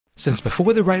Since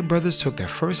before the Wright brothers took their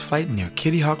first flight near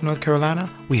Kitty Hawk, North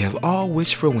Carolina, we have all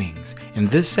wished for wings. In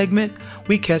this segment,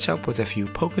 we catch up with a few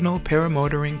Pocono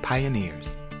paramotoring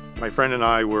pioneers. My friend and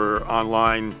I were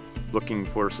online looking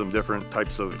for some different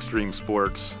types of extreme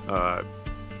sports,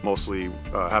 mostly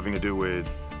having to do with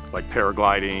like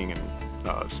paragliding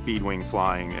and speed wing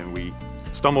flying, and we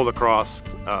stumbled across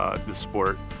this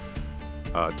sport.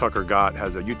 Tucker Gott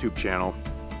has a YouTube channel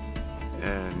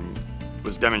and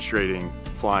was demonstrating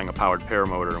flying a powered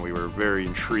paramotor, and we were very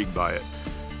intrigued by it.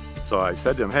 So I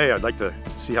said to him, hey, I'd like to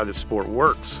see how this sport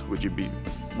works. Would you be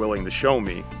willing to show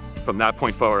me? From that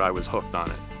point forward, I was hooked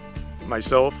on it.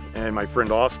 Myself and my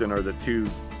friend Austin are the two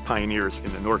pioneers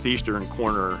in the northeastern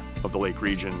corner of the lake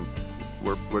region.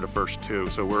 We're the first two,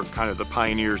 so we're kind of the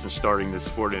pioneers in starting this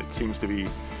sport. It seems to be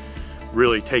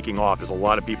really taking off. There's a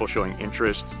lot of people showing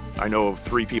interest. I know of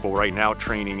 3 people right now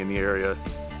training in the area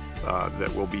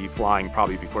that will be flying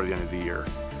probably before the end of the year.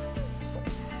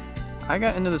 I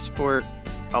got into the sport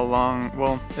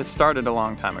it started a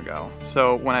long time ago.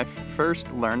 So when I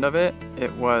first learned of it,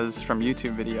 it was from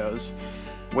YouTube videos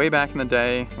way back in the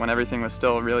day when everything was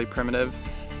still really primitive,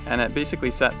 and it basically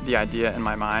set the idea in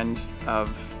my mind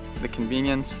of the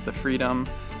convenience, the freedom,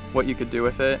 what you could do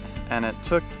with it, and it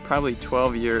took probably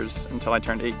 12 years until I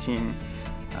turned 18,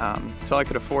 until I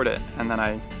could afford it, and then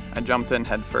I jumped in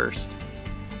head first.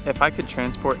 If I could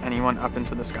transport anyone up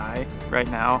into the sky right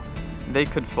now, they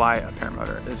could fly a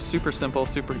paramotor. It's super simple,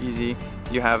 super easy.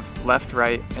 You have left,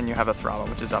 right, and you have a throttle,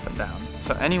 which is up and down.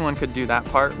 So anyone could do that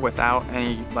part without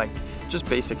any, just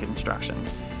basic instruction.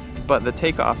 But the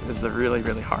takeoff is the really,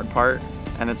 really hard part,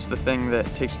 and it's the thing that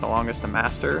takes the longest to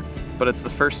master, but it's the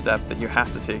first step that you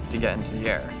have to take to get into the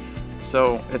air.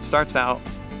 So it starts out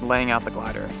laying out the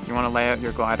glider. You want to lay out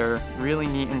your glider really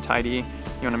neat and tidy.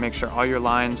 You want to make sure all your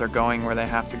lines are going where they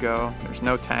have to go. There's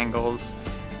no tangles.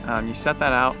 You set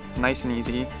that out nice and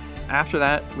easy. After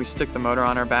that, we stick the motor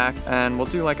on our back and we'll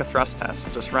do like a thrust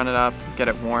test. Just run it up, get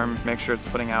it warm, make sure it's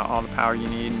putting out all the power you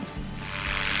need.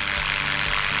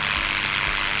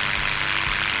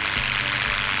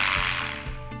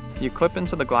 You clip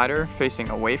into the glider facing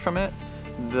away from it.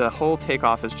 The whole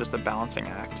takeoff is just a balancing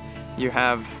act. You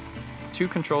have 2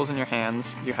 controls in your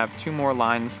hands. You have 2 more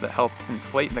lines that help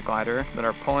inflate the glider that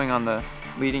are pulling on the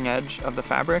leading edge of the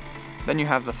fabric. Then you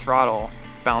have the throttle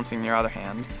balancing your other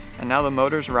hand. And now the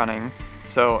motor's running,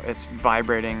 so it's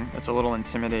vibrating, it's a little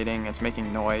intimidating, it's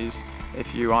making noise.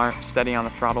 If you aren't steady on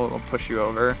the throttle, it'll push you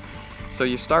over. So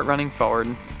you start running forward,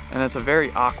 and it's a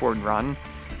very awkward run.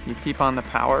 You keep on the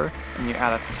power, and you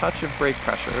add a touch of brake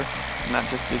pressure, and that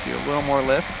just gives you a little more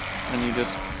lift, and you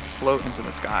just float into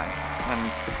the sky.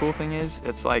 And the cool thing is,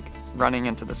 it's like running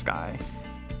into the sky.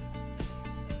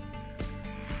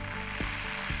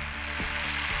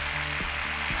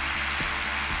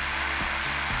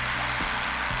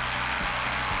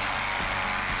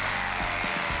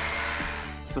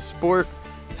 The sport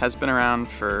has been around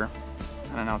for,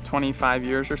 25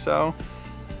 years or so,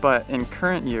 but in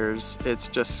current years, it's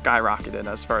just skyrocketed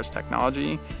as far as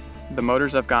technology. The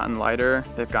motors have gotten lighter,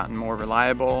 they've gotten more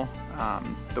reliable.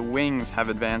 The wings have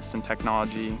advanced in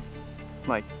technology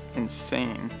like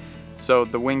insane. So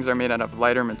the wings are made out of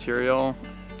lighter material.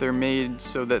 They're made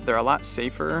so that they're a lot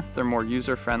safer, they're more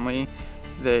user-friendly,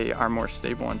 they are more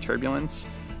stable in turbulence.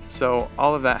 So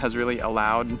all of that has really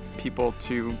allowed people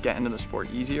to get into the sport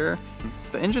easier.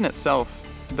 The engine itself,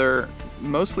 they're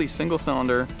mostly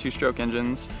single-cylinder, 2-stroke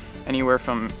engines, anywhere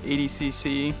from 80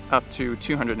 cc up to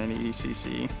 280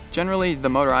 cc. Generally, the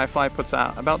motor I fly puts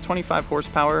out about 25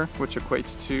 horsepower, which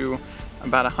equates to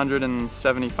about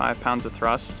 175 pounds of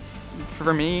thrust.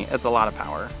 For me, it's a lot of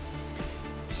power.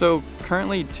 So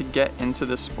currently, to get into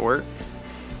this sport,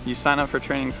 you sign up for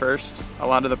training first. A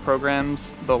lot of the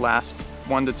programs, they'll last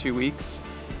 1 to 2 weeks,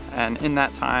 and in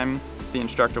that time, the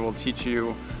instructor will teach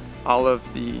you all of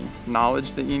the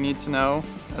knowledge that you need to know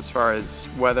as far as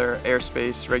weather,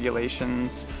 airspace,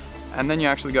 regulations, and then you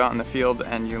actually go out in the field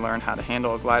and you learn how to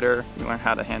handle a glider, you learn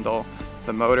how to handle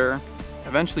the motor.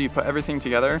 Eventually you put everything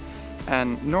together,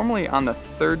 and normally on the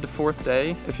 3rd to 4th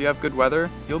day, if you have good weather,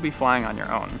 you'll be flying on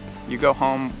your own. You go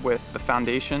home with the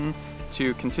foundation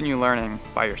to continue learning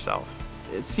by yourself.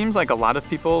 It seems like a lot of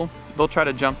people, they'll try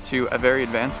to jump to a very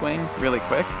advanced wing really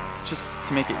quick just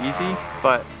to make it easy,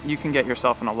 but you can get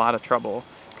yourself in a lot of trouble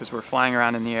because we're flying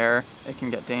around in the air. It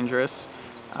can get dangerous.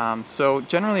 So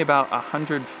generally about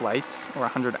 100 flights or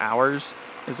 100 hours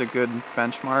is a good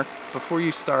benchmark before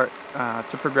you start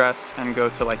to progress and go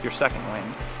to like your second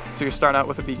wing. So you start out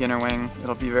with a beginner wing.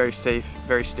 It'll be very safe,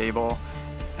 very stable,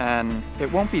 and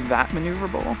it won't be that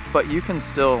maneuverable, but you can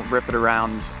still rip it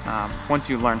around once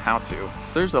you learn how to.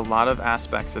 There's a lot of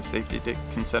aspects of safety to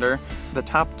consider. The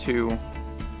top two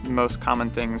most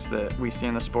common things that we see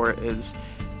in the sport is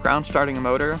ground starting a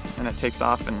motor and it takes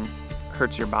off and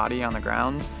hurts your body on the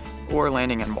ground, or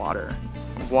landing in water.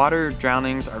 Water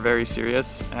drownings are very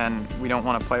serious and we don't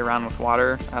want to play around with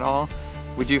water at all.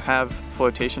 We do have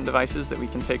flotation devices that we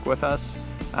can take with us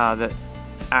that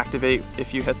activate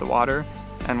if you hit the water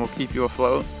and will keep you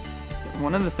afloat.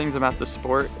 One of the things about the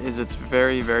sport is it's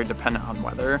very, very dependent on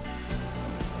weather.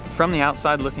 From the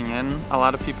outside looking in, a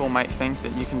lot of people might think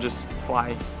that you can just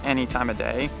fly any time of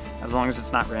day as long as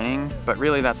it's not raining, but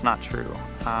really that's not true.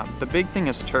 The big thing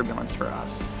is turbulence for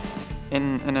us.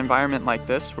 In an environment like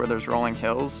this where there's rolling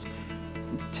hills,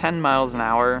 10 miles an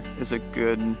hour is a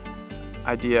good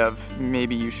idea of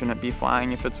maybe you shouldn't be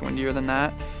flying if it's windier than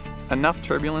that. Enough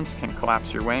turbulence can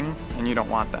collapse your wing and you don't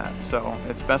want that. So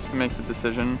it's best to make the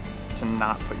decision to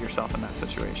not put yourself in that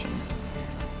situation.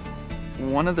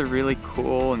 One of the really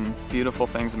cool and beautiful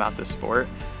things about this sport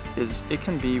is it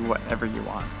can be whatever you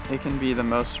want. It can be the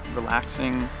most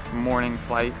relaxing morning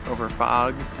flight over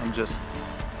fog and just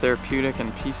therapeutic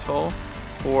and peaceful,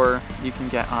 or you can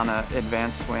get on an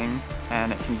advanced wing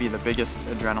and it can be the biggest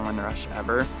adrenaline rush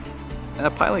ever. A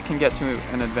pilot can get to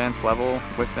an advanced level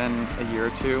within a year or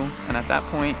two, and at that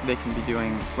point they can be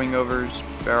doing wing overs,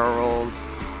 barrel rolls.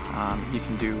 You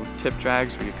can do tip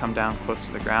drags where you come down close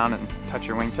to the ground and touch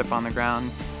your wingtip on the ground.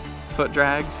 Foot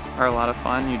drags are a lot of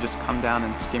fun. You just come down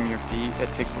and skim your feet.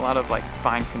 It takes a lot of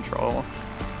fine control.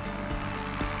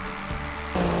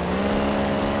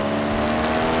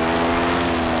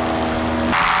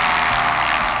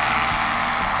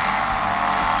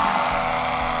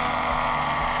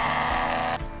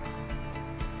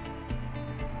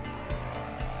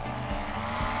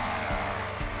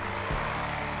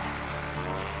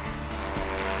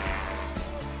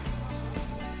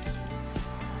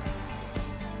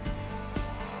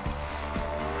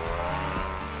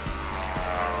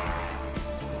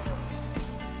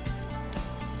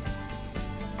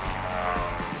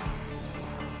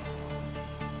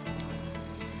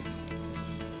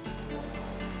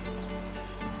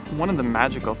 One of the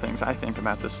magical things I think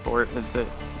about this sport is that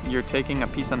you're taking a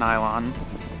piece of nylon,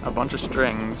 a bunch of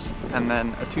strings, and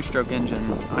then a two-stroke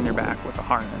engine on your back with a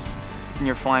harness, and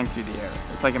you're flying through the air.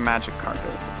 It's like a magic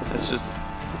carpet. It's just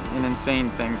an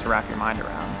insane thing to wrap your mind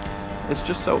around. It's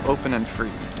just so open and free.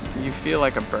 You feel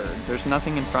like a bird. There's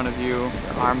nothing in front of you,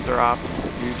 your arms are up,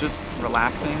 you're just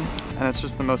relaxing, and it's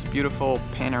just the most beautiful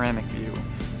panoramic view.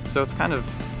 So it's kind of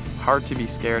hard to be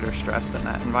scared or stressed in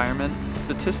that environment.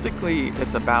 Statistically,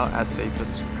 it's about as safe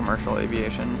as commercial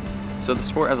aviation, so the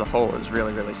sport as a whole is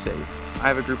really, really safe. I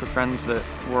have a group of friends that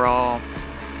we're all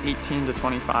 18 to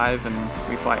 25 and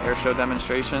we fly air show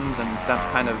demonstrations, and that's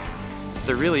kind of,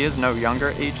 there really is no younger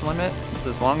age limit.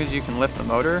 As long as you can lift the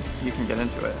motor, you can get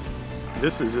into it.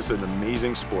 This is just an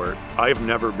amazing sport. I have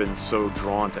never been so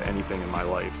drawn to anything in my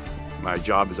life. My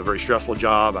job is a very stressful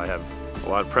job. I have a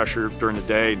lot of pressure during the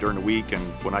day, during the week, and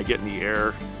when I get in the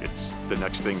air, it's the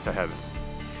next thing to heaven.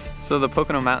 So the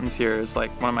Pocono Mountains here is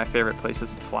one of my favorite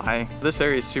places to fly. This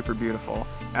area is super beautiful.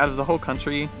 Out of the whole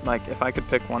country, if I could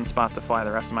pick one spot to fly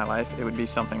the rest of my life, it would be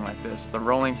something like this. The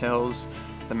rolling hills,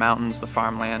 the mountains, the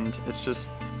farmland, it's just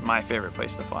my favorite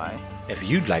place to fly. If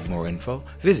you'd like more info,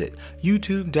 visit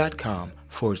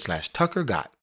youtube.com/TuckerGott.